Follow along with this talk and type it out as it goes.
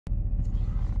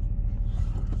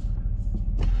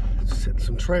Just hitting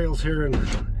some trails here in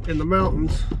the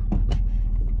mountains.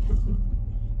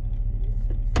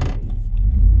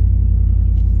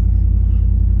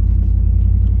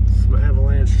 Some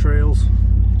avalanche trails.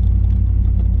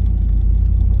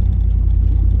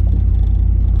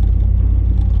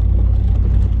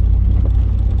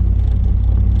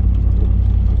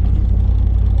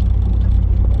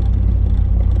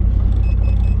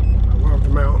 I love the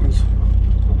mountains.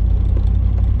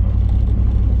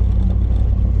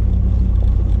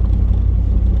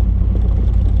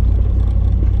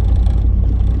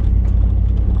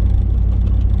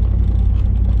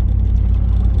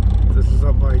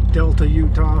 Delta,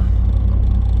 Utah.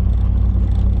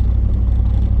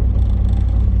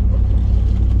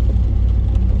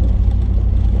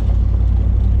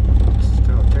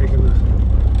 Still taking the.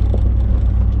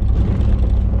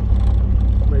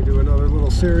 May do another little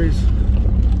series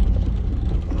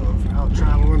of out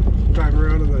traveling, driving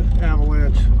around in the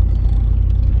avalanche.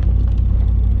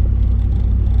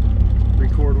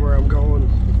 Record where I'm going.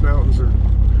 The mountains are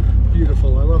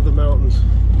beautiful. I love the mountains.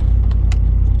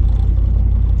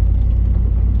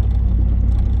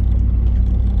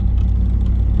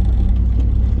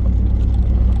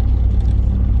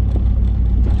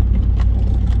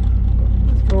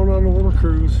 On a little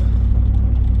cruise.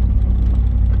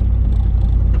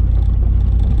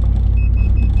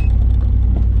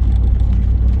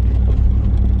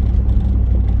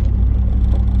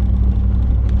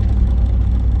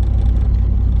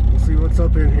 We'll see what's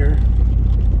up in here.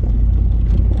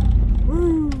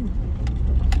 Woo!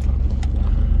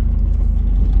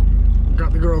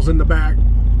 Got the girls in the back,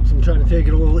 so I'm trying to take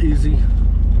it a little easy.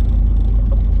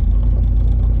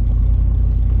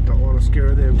 Don't want to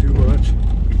scare them too much.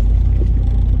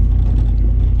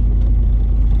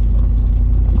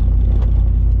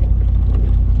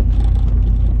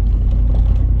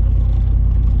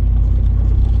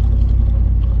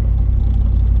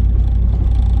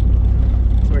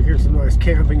 Here's some nice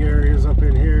camping areas up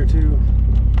in here too.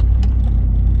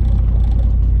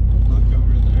 Look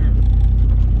over there.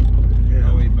 Yeah.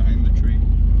 Oh, wait, behind the tree.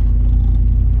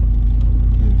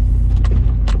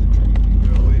 If the tree can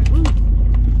go away.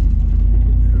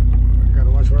 Yeah.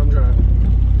 Gotta watch where I'm driving.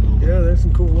 Yeah, there's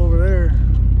some cool over there.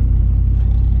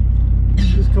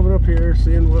 Just coming up here,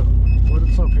 seeing what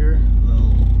it's up here.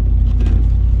 Little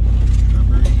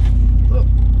shrubbery. Oh,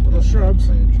 little shrubs.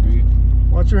 By a tree.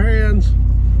 Watch your hands.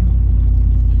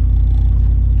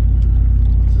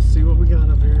 See what we got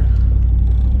up here.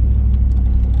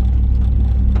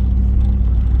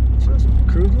 Just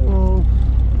cruising along.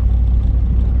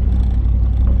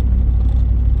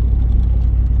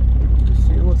 Just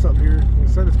seeing what's up here. Like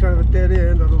I said, it's kind of a dead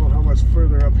end. I don't know how much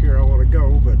further up here I want to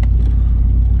go, but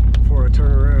before I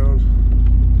turn around.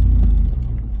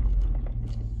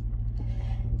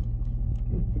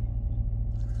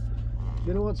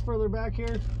 You know what's further back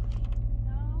here?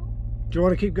 No. Do you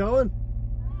want to keep going?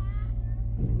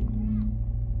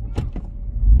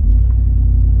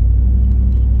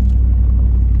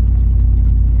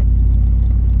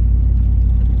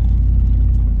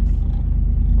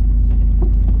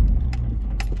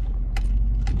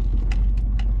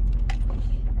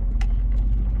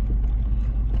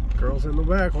 Girls in the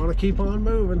back want to keep on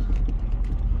moving.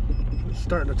 It's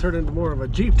starting to turn into more of a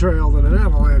Jeep trail than an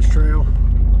avalanche trail.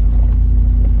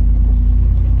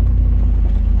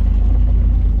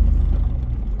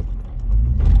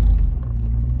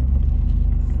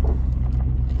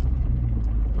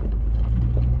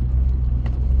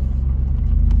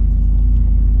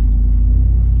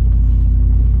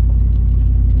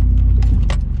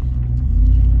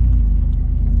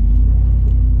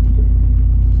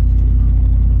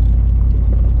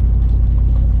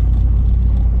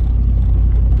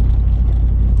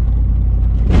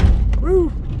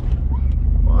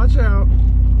 Watch out.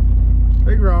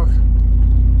 Big rock.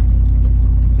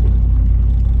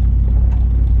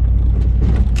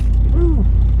 Woo.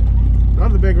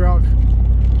 Another big rock.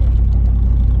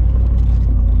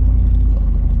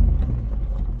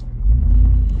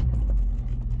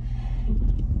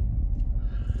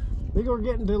 I think we're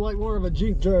getting to like more of a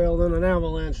Jeep trail than an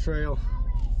avalanche trail.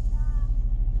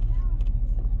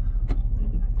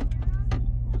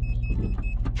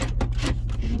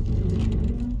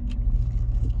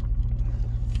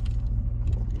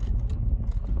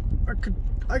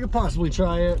 I could possibly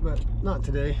try it, but not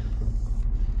today.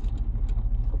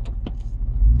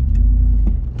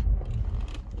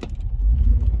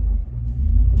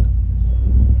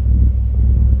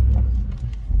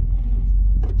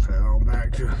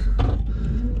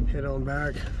 Head on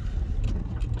back.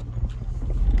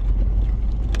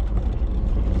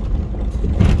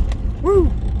 Woo!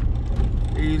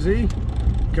 Easy.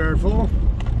 Careful.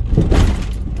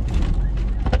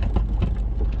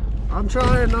 I'm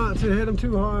trying not to hit him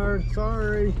too hard.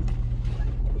 Sorry.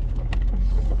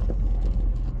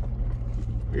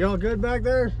 Are y'all good back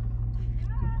there?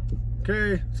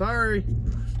 Okay, sorry.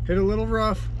 Hit a little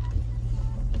rough.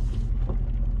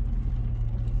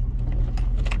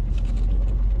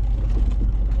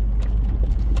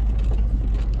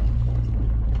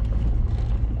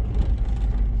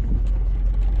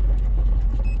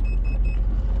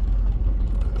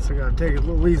 So I gotta take it a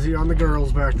little easy on the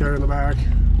girls back there in the back.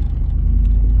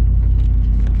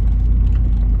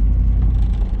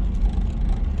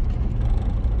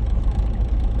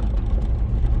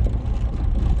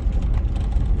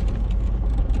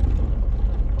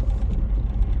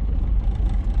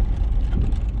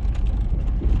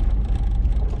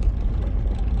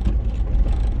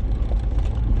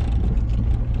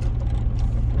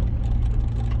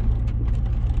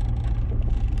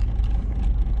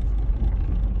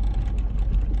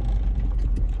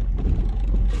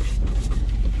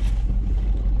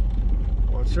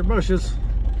 Watch your bushes.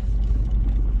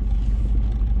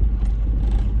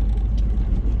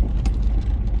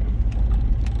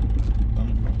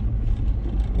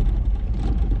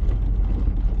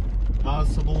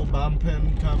 Possible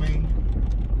bumping coming.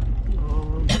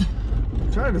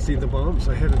 I'm trying to see the bumps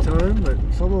ahead of time, but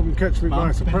some of them catch me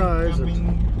by surprise.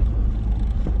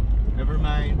 Never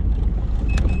mind.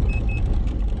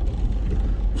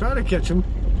 Try to catch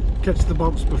the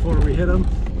bumps before we hit them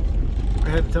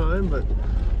ahead of time, but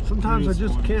sometimes I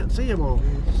just can't see them all.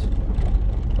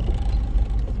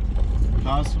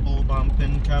 Possible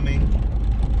bumping coming.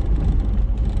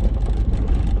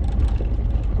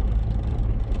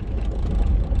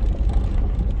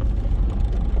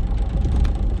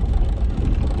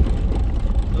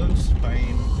 Looks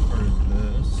fine for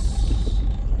this.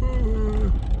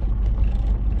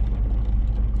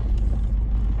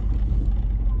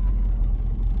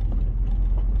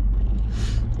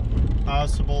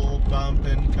 Possible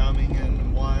bumping coming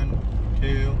in 1,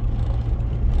 2.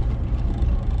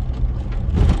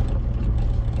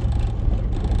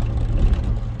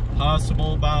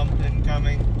 Possible bumping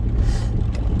coming.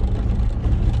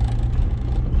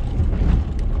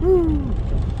 Woo.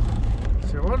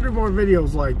 So I want to do more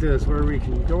videos like this where we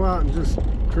can go out and just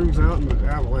cruise out and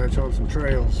avalanche on some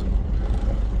trails.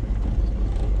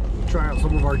 Try out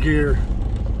some of our gear.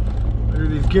 I do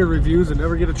these gear reviews and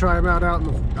never get to try them out in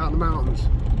the mountains.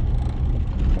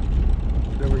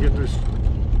 Never get to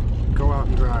go out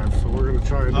and drive, so we're gonna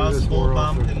try and do this more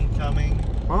often. Possible bumping coming.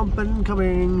 Bumping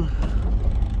coming.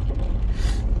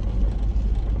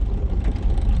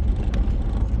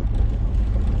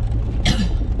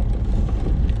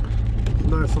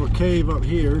 Nice little cave up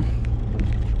here.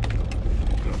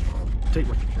 Take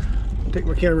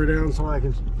my camera down so I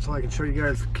can show you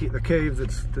guys the cave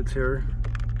that's here.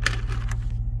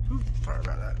 Sorry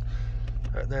about that.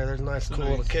 Right there's a nice cool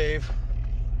little cave.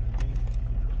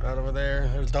 Right over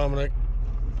there's Dominic.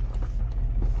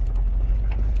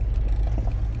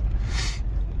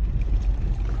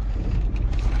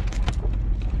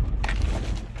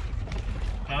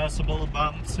 Possible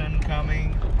bumps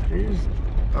incoming.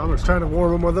 I'm just trying to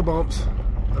warm them with the bumps,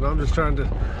 and I'm just trying to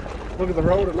look at the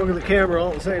road and look at the camera all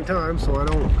at the same time so I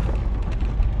don't.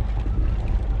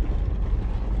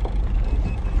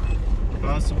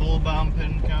 Possible bump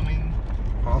incoming.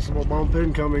 Possible bump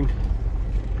incoming.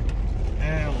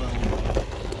 Well.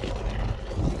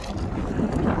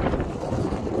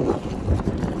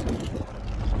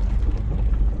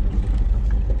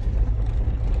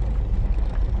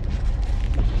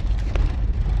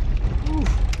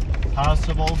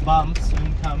 Possible bumps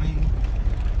incoming.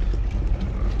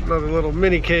 Another little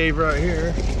mini cave right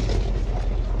here.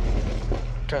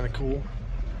 Kind of cool.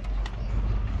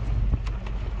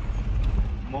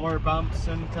 More bumps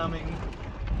incoming.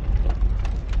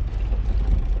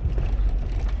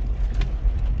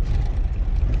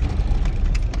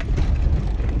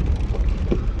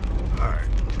 Alright,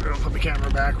 I'll put the camera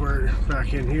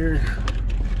back in here.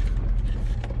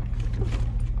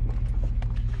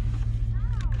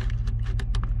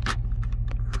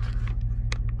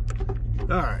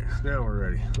 Alright, now we're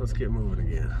ready. Let's get moving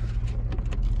again.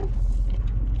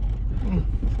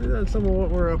 See, that's some of what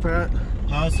we're up at.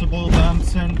 Possible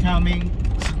bumps incoming.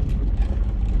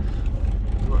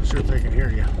 I'm not sure if they can hear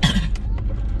you.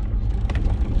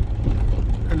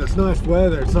 And it's nice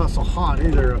weather. It's not so hot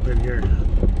either up in here.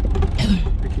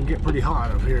 It can get pretty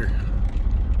hot up here.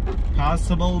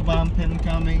 Possible bump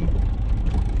incoming.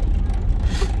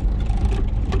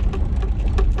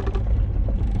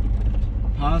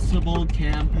 Possible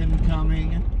camp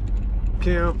incoming.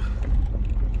 Camp.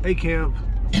 A camp.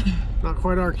 Not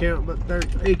quite our camp, but there's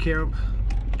a camp.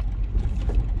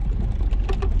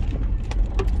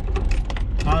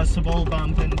 Possible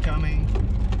bump incoming.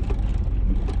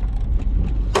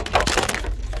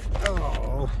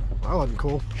 Oh, that wasn't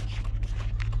cool.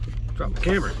 Dropped the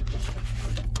camera.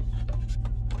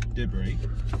 Did break.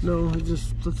 No, it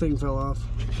just, the thing fell off.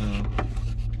 Oh.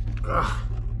 Ugh.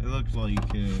 It looked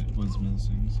like it was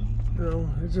missing something. No,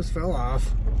 it just fell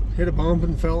off. Hit a bump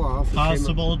and fell off.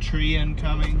 Possible tree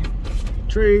incoming.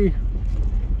 Tree.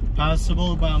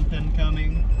 Possible bump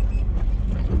incoming.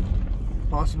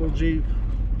 Possible Jeep.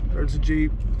 There's a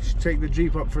Jeep. Should take the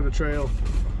Jeep up for the trail.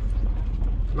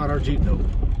 Not our Jeep though.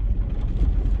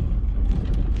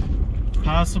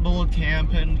 Possible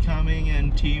camp incoming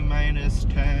in T-minus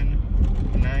 10,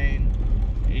 9,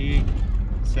 8,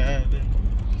 7,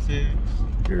 6.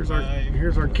 Here's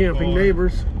 5, our camping 4,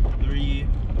 neighbors. 3,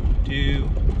 2,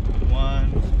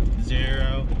 1,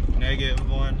 0,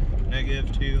 -1,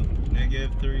 -2,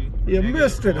 -3. You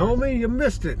missed it, -4. homie. You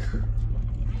missed it.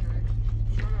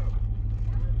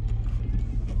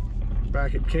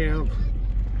 Back at camp.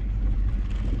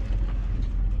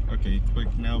 Okay, quick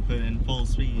now put in full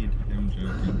speed. I'm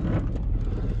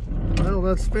joking. Well,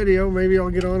 that's the video. Maybe I'll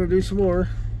get on and do some more.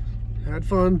 Had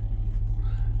fun.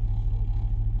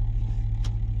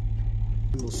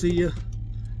 And we'll see you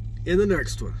in the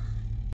next one.